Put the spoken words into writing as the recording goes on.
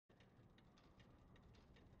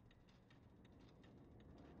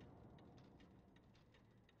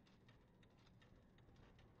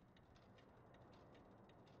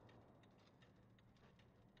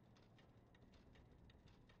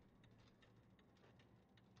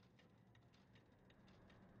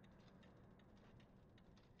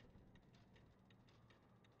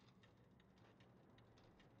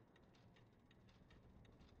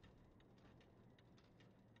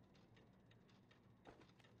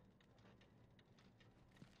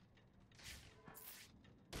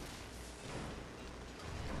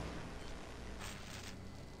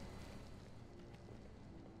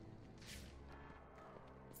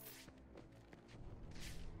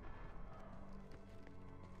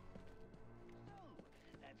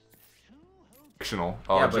functional.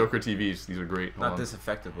 Oh, Yeah, but Joker TVs. These are great. Hold not on. this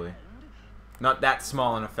effectively. Not that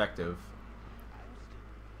small and effective.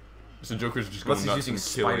 So Joker's just Unless going he's nuts using and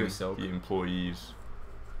spider killing silk. the employees.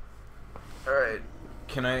 Alright.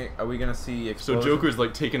 Are we gonna see So explosions? Joker's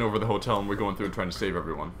like taking over the hotel and we're going through and trying to save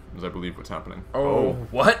everyone. Is I believe what's happening. Oh,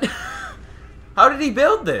 what? How did he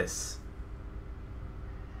build this?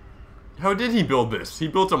 How did he build this? He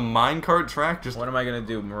built a minecart track just... What am I gonna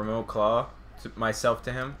do? Remote claw myself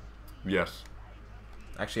to him? Yes.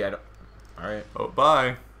 Actually, I don't... Alright. Oh,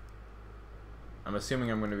 bye. I'm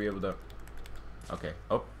assuming I'm gonna be able to... Okay.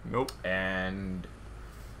 Oh. Nope. And...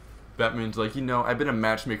 Batman's like, you know, I've been a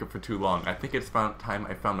matchmaker for too long. I think it's time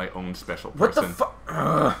I found my own special What person. the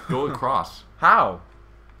fuck? Go across. How?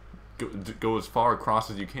 Go as far across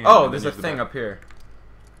as you can. Oh, there's a thing up here.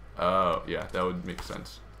 Oh, yeah, that would make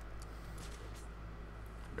sense.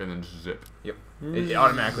 And then just zip. Yep. It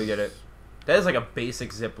automatically did it. That is like a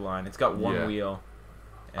basic zip line. It's got one wheel.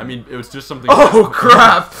 I mean, it was just something... Oh,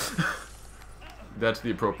 crap! That's the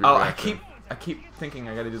appropriate Oh, reaction. I keep thinking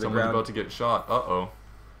I gotta do the Someone's ground. about to get shot. Uh-oh.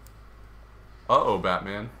 Uh-oh,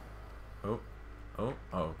 Batman. Oh,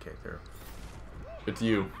 okay, there. It's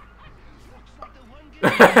you.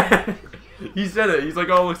 He said it. He's like,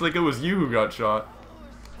 oh, looks like it was you who got shot.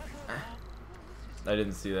 I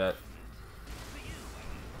didn't see that.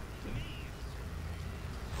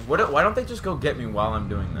 Why don't they just go get me while I'm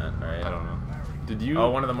doing that? Alright. I don't know. Did you... Oh,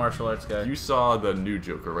 one of the martial arts guys. You saw the new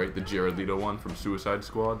Joker, right? The Jared Leto one from Suicide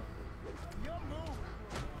Squad?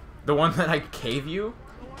 The one that I gave you?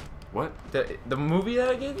 What? The movie that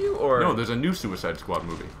I gave you? Or... No, there's a new Suicide Squad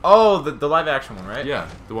movie. Oh, the live action one, right? Yeah,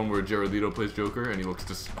 the one where Jared Leto plays Joker and he looks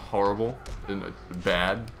just horrible and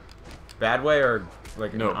bad. Bad way or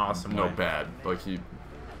like No, an awesome way? no, bad. Like he...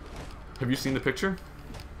 Have you seen the picture?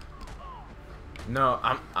 No,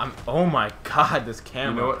 I'm. Oh my God, this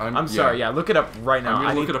camera. You know what? I'm sorry. Yeah, look it up right now. I'm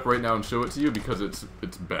gonna look it up right now and show it to you because it's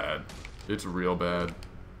bad. It's real bad.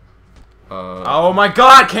 Oh my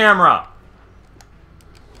God, camera!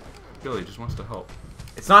 Billy just wants to help.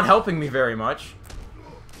 It's not helping me very much.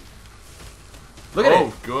 Look at it.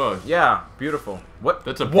 Oh, good. Yeah, beautiful. What?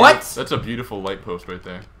 That's a what? That's a beautiful light post right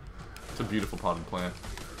there. It's a beautiful potted plant.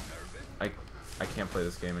 I can't play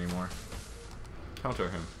this game anymore. Counter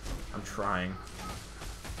him. I'm trying.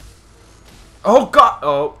 Oh God!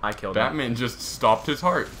 Oh, I killed him. Batman just stopped his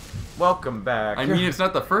heart. Welcome back. I mean, it's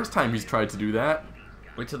not the first time he's tried to do that.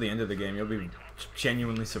 Wait till the end of the game. You'll be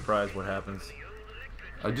genuinely surprised what happens.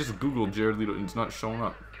 I just googled Jared Leto and it's not showing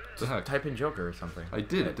up. What the heck? Type in Joker or something. I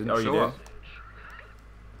did. It didn't Oh, you show did? up.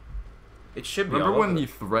 It should be. Remember all when over. he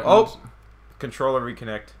threatened? Oh! Controller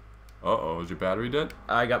reconnect. Uh-oh, is your battery dead?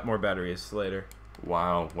 I got more batteries later.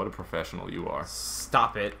 Wow, what a professional you are.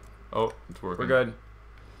 Stop it. Oh, it's working. We're good.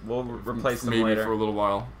 We'll replace them Maybe later. for a little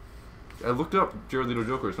while. I looked up Jared Leto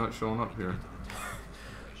Joker. It's not showing up here.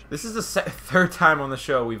 This is the third time on the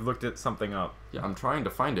show we've looked at something up. Yeah, I'm trying to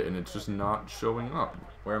find it and it's just not showing up.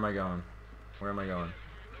 Where am I going? Where am I going?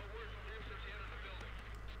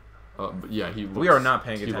 But yeah, he looks, We are not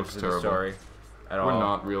paying he attention looks to terrible. the story at all. We're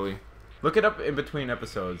not really. Look it up in between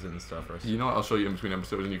episodes and stuff. Or You know what? I'll show you in between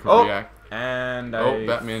episodes and you can Oh! react. And Oh, I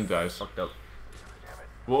Batman dies. fucked up.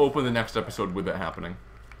 We'll open the next episode with that happening.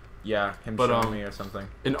 Yeah, him But, showing me or something.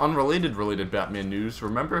 In unrelated Batman news,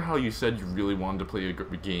 remember how you said you really wanted to play a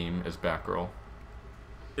game as Batgirl?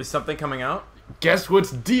 Is something coming out? Guess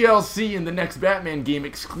what's DLC in the next Batman game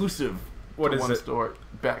exclusive? What to is one it? store?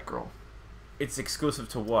 Batgirl. It's exclusive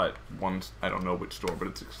to what? I don't know which store, but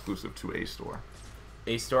it's exclusive to a store.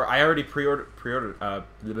 A store. I already pre-ordered.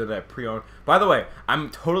 By the way,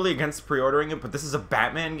 I'm totally against pre-ordering it, but this is a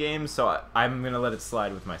Batman game, so I'm gonna let it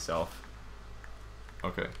slide with myself.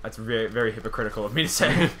 Okay. That's very, very hypocritical of me to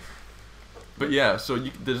say. But yeah, so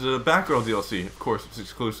there's a Batgirl DLC. Of course, it's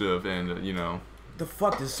exclusive, and you know. The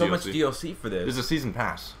fuck? There's so much DLC. DLC for this. There's a season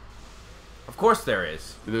pass. Of course there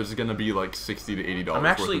is. There's gonna be like $60 to $80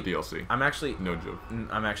 worth of DLC. I'm actually. No joke.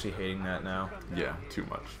 I'm actually hating that now. Yeah, too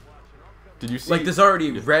much. Did you see? Like, there's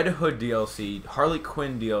already Red Hood DLC, Harley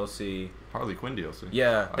Quinn DLC. Harley Quinn DLC.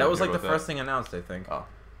 Yeah, I that was didn't like hear the about first thing announced, I think. Oh.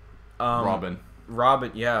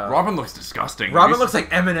 Robin, yeah. Robin looks disgusting. Robin looks like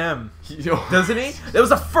Eminem, doesn't he? That was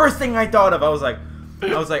the first thing I thought of.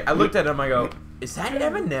 I looked at him. I go, is that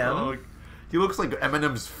Eminem? He looks like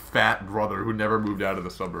Eminem's fat brother who never moved out of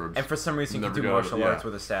the suburbs. And for some reason, he can do Never got martial it, arts yeah.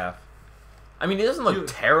 with a staff. I mean, he doesn't look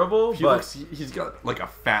terrible, but he's got like a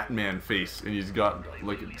fat man face, and he's got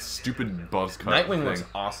like a stupid buzz cut. Nightwing looks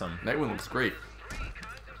awesome. Nightwing looks great.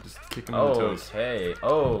 Just kick him in the toes.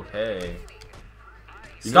 Okay.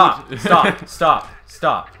 You know Stop.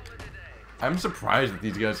 I'm surprised that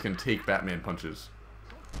these guys can take Batman punches.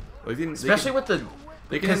 Like, Especially with the...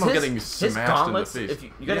 They can end up getting his smashed gauntlets, in the face.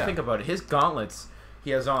 if you gotta think about it, his gauntlets he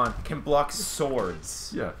has on can block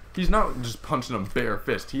swords. Yeah. He's not just punching a bare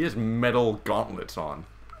fist. He has metal gauntlets on.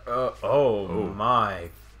 Oh my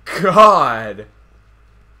god.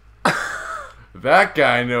 That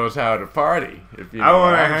guy knows how to party. If you know I want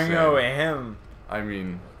what to I'm hang saying. out with him. I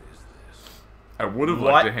mean, I would have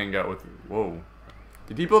liked to hang out with... Whoa.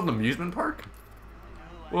 Did he build an amusement park?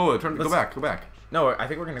 Whoa, go back, go back. No, I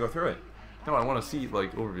think we're going to go through it. No, I want to see,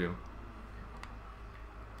 like, overview.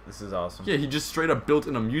 This is awesome. Yeah, he just straight up built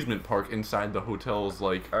an amusement park inside the hotel's,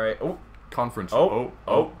 like, Alright. conference. Okay.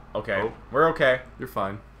 Oh. We're okay. You're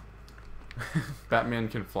fine. Batman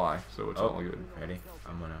can fly, so it's all good. Ready?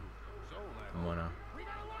 I'm gonna.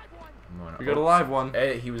 We got a live one.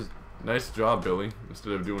 Hey, he was... Nice job, Billy.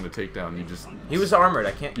 Instead of doing a takedown, you just... He was armored.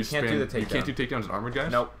 You can't do the takedown. You can't do takedowns with armored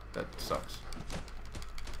guys? Nope. That sucks.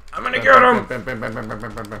 I'm gonna get him! Bam, bam, bam, bam, bam,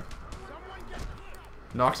 bam, bam, bam.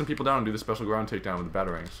 Knock some people down and do the special ground takedown with the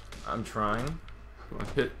batarangs. I'm trying. Come on,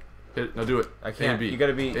 hit. Now do it. I can't. A, B. You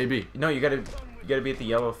gotta be... A, B. No, you gotta be at the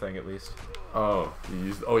yellow thing at least. Oh, you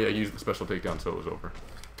used the special takedown so it was over.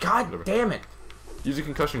 God Whatever. damn it! Use a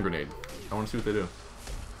concussion grenade. I want to see what they do.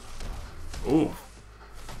 Ooh.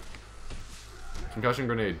 Concussion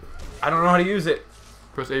grenade. I don't know how to use it.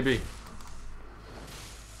 Press A, B.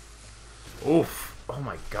 Oof. Oh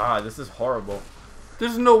my god, this is horrible.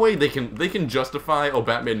 There's no way they can justify, oh,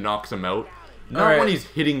 Batman knocks him out. Not when he's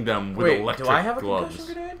hitting them with electric do I have a gloves.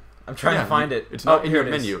 concussion grenade? I'm trying to find it. It's not in here your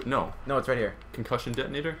it is. menu. No. No, it's right here. Concussion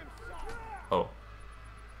detonator? Oh.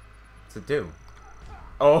 What's it do?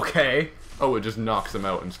 Okay. Oh, it just knocks them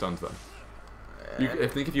out and stuns them. I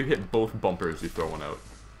think if you hit both bumpers, you throw one out.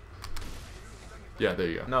 Yeah, there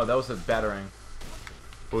you go. No, that was a battering.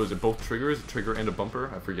 What was it? Both triggers? A trigger and a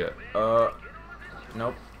bumper? I forget.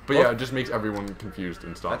 Nope. But yeah, it just makes everyone confused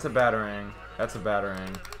and stop. That's a battering. That's a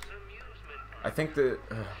battering. I think the...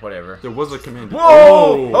 whatever. There was a command.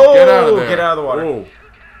 Whoa! Oh! Get out of there! Get out of the water.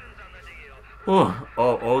 Whoa.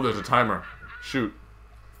 Oh, there's a timer. Shoot.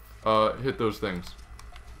 Hit those things.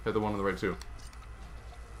 Hit the one on the right too.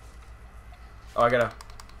 Oh, I gotta...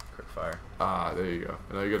 quick fire. Ah, there you go.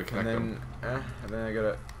 And now you gotta connect them. And then I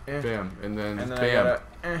gotta... Bam. And then and then bam. I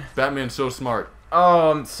gotta... Batman's so smart.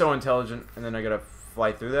 Oh, I'm so intelligent. And then I gotta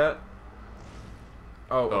fly through that.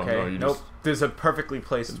 Oh, okay. No, nope. There's a perfectly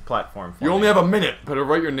placed platform for You me. only have a minute. Better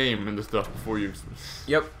write your name and the stuff before you...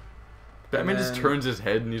 Yep. Batman just turns his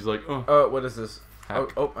head and he's like, oh. Oh, what is this?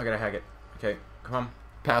 Hack. Oh, I gotta hack it. Okay, come on.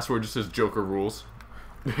 Password just says Joker rules.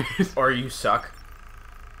 Or you suck.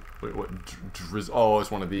 Wait, what? Oh,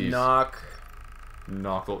 it's one of these. Knock.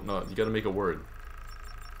 Knockle. No, you gotta make a word.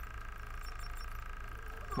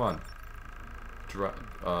 Come on.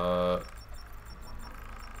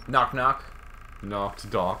 Knock, knock. Knocked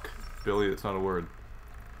dock. Billy, that's not a word.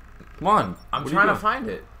 Come on. I'm what are trying you to find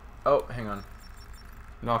it. Oh, hang on.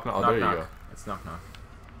 Knock, knock. Oh, knock, there knock. you go. It's knock, knock.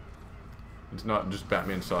 It's not just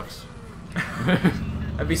Batman sucks.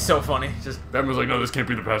 That'd be so funny. Just Batman's like, no, this can't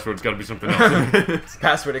be the password. It's gotta be something else.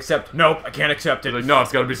 password accept. Nope, I can't accept it. He's like, no,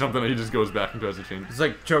 it's gotta be something. He just goes back and tries to change. It's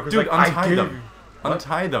like Joker's Dude, like, untie them. What?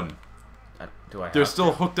 Untie them. Do I have They're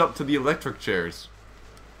still to? hooked up to the electric chairs.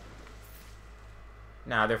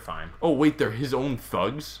 Nah, they're fine. Oh, wait, they're his own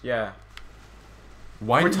thugs? Yeah.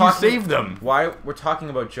 Why did you save them? Why we're talking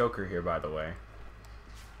about Joker here, by the way.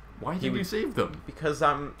 Why did you save them? Because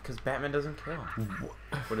Batman doesn't kill.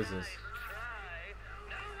 What is this?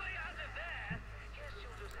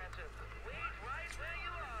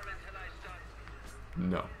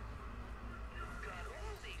 No.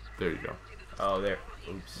 There you go. Oh, there.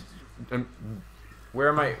 Oops. And Where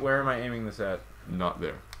am I aiming this at? not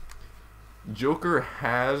there. Joker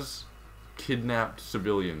has kidnapped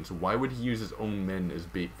civilians. Why would he use his own men as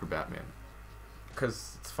bait for Batman?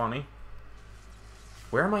 Because it's funny.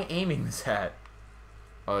 Where am I aiming this at?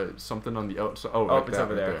 Something on the outside. Oh, Oh, like it's that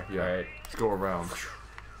over right there. Yeah. Alright. Let's go around.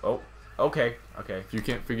 Oh, okay, okay. If you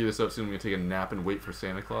can't figure this out soon, I'm gonna take a nap and wait for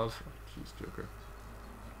Santa Claus. Jeez, Joker.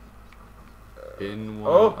 In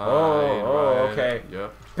one eye, right. Okay.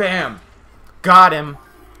 Yep. Bam! Got him!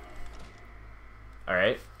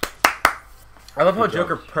 Alright. I love how Good job.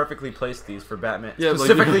 Joker perfectly placed these for Batman. Yeah, like-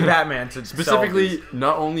 specifically Batman to solve Specifically, these.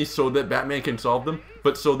 not only so that Batman can solve them,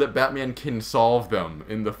 but so that Batman can solve them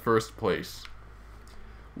in the first place.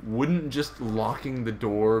 Wouldn't just locking the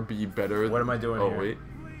door be better? What am I doing Oh, here? wait.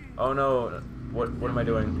 Oh no, what am I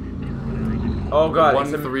doing? Oh god.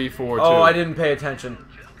 1, 3, 4, 2. Oh, I didn't pay attention.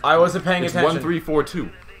 I wasn't paying It's attention. 1, 3, 4, 2.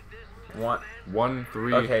 One. 1,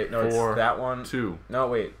 3, Okay, no, 4, it's that one. 2. No,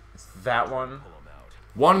 wait. It's that one.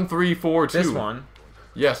 1, 3, 4, 2. This one.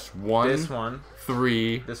 Yes, 1. This one.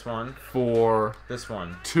 3. This one. 4. This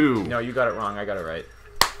one. 2. No, you got it wrong. I got it right.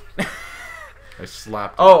 I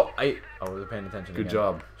slapped. Oh, I was paying attention. Good again.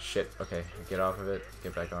 job. Shit. Okay, get off of it.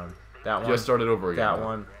 Get back on. That one. Just start it over again. That though.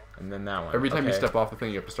 one, and then that one. Every time you Okay. step off the thing,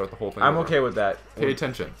 you have to start the whole thing. I'm over. okay with that. Pay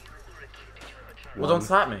attention. Well, don't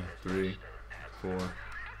slap me. 3, 4,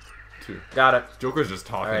 2. Got it. Joker's just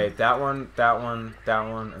talking. All right, that one, that one, that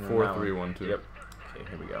one, and then 4, that 3, one. 1, 2. Yep. Okay,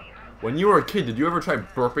 here we go. When you were a kid, did you ever try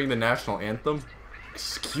burping the national anthem?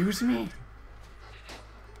 Excuse me?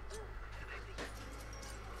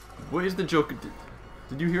 What is the joke?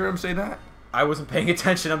 Did you hear him say that? I wasn't paying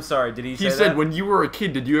attention. I'm sorry. Did he say He said, that? when you were a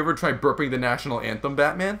kid, did you ever try burping the national anthem,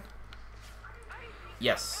 Batman?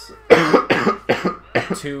 Yes.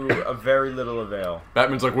 To a very little avail.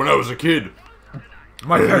 Batman's like, when I was a kid.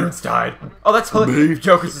 My parents died. Oh, that's hilarious.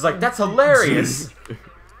 Joker's is like, that's hilarious.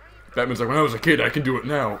 Batman's like, when I was a kid, I can do it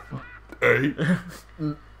now. Hey.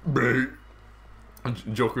 Hey.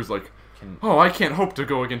 And Joker's like, oh, I can't hope to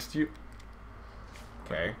go against you.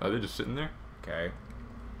 Okay. Are they just sitting there? Okay.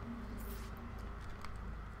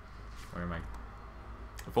 Where am I?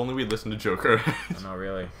 If only we'd listened to Joker. Oh, no,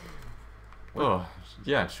 really. Oh,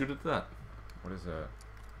 yeah, shoot at that. What is that?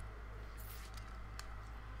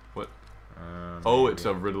 What? Oh, Maybe. it's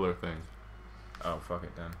a Riddler thing. Oh, fuck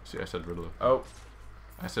it then. See, I said Riddler. Oh,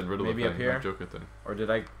 I said Riddler maybe thing, up here? not Joker thing. or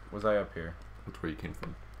was I up here? That's where you came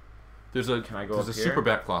from. There's a Can I go there's up a here? super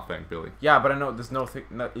bat claw thing, Billy. Yeah, but I know there's no thing.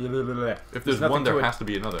 If there's one, there has to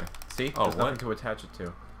be another. See? Oh, There's what? nothing to attach it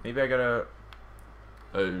to. Maybe I gotta.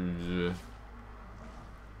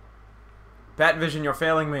 Bat Vision, you're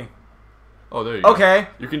failing me. Oh, there you go. Okay.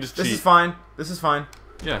 You can just This cheat. is fine. This is fine.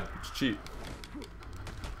 Yeah, just cheat.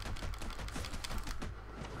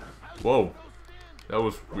 Whoa, that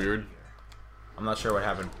was weird. I'm not sure what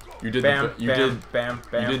happened. You did Bam, the, you bam, did bam,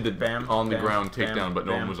 bam, you did the bam, on the bam, ground bam, takedown, but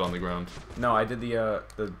no one bam. was on the ground. No, I did the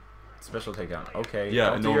special takedown. Okay.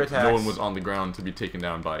 Yeah, don't do no, your attacks. no one was on the ground to be taken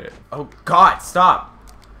down by it. Oh God! Stop.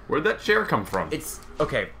 Where'd that chair come from? It's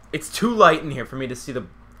okay. It's too light in here for me to see the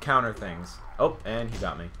counter things. Oh, and he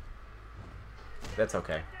got me. That's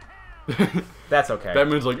okay. That's okay.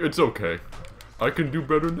 Batman's like, it's okay. I can do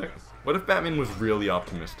better next. What if Batman was really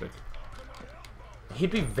optimistic?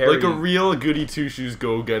 He'd be very Like a real goody two shoes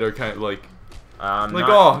go getter kind of like not-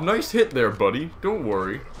 oh, nice hit there, buddy. Don't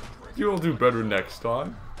worry. You'll do better next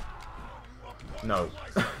time. No.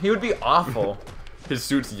 He would be awful. His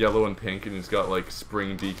suit's yellow and pink and he's got like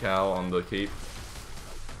spring decal on the cape.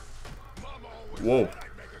 Whoa.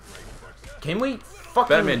 Can we fucking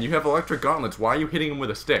Batman, you have electric gauntlets. Why are you hitting him with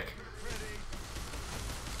a stick?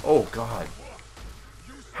 Oh god.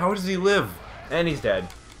 How does he live? And he's dead.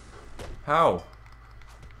 How?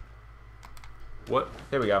 What?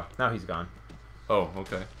 There we go. Now he's gone. Oh,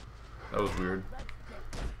 okay. That was weird.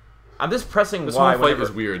 I'm just pressing This Y whole fight whenever.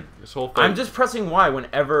 is weird. This whole fight. I'm just pressing Y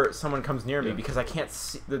whenever someone comes near me Yeah. because I can't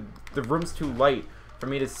see the room's too light for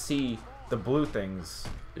me to see the blue things.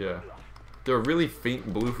 Yeah. They're really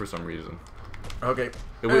faint blue for some reason. Okay.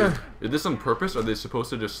 Wait, is this on purpose? Are they supposed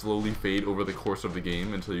to just slowly fade over the course of the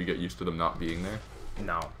game until you get used to them not being there?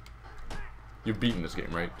 No. You've beaten this game,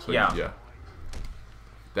 right? So Yeah. Yeah.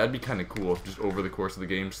 That'd be kind of cool if just over the course of the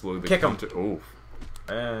game, slowly the Kick 'em. counter. Oh.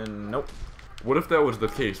 And nope. What if that was the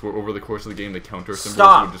case, where over the course of the game the counter symbols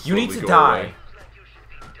Stop! would just You slowly need to go die. away?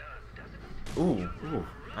 Ooh. Ooh.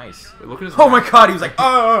 Nice. Wait, look at his Oh my mask. God! He was like,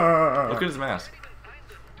 ah. Look at his mask.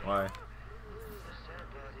 Why?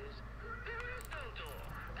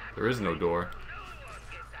 There is no door.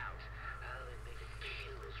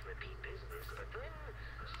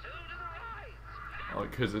 Oh,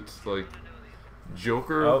 because it's like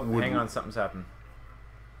Joker Oh, would hang on, something's happened.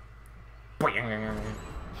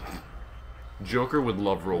 Joker would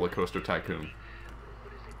love Roller Coaster Tycoon.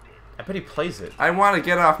 I bet he plays it. I want to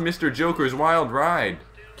get off Mr. Joker's wild ride.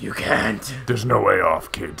 You can't. There's no way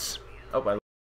off, kids. Oh,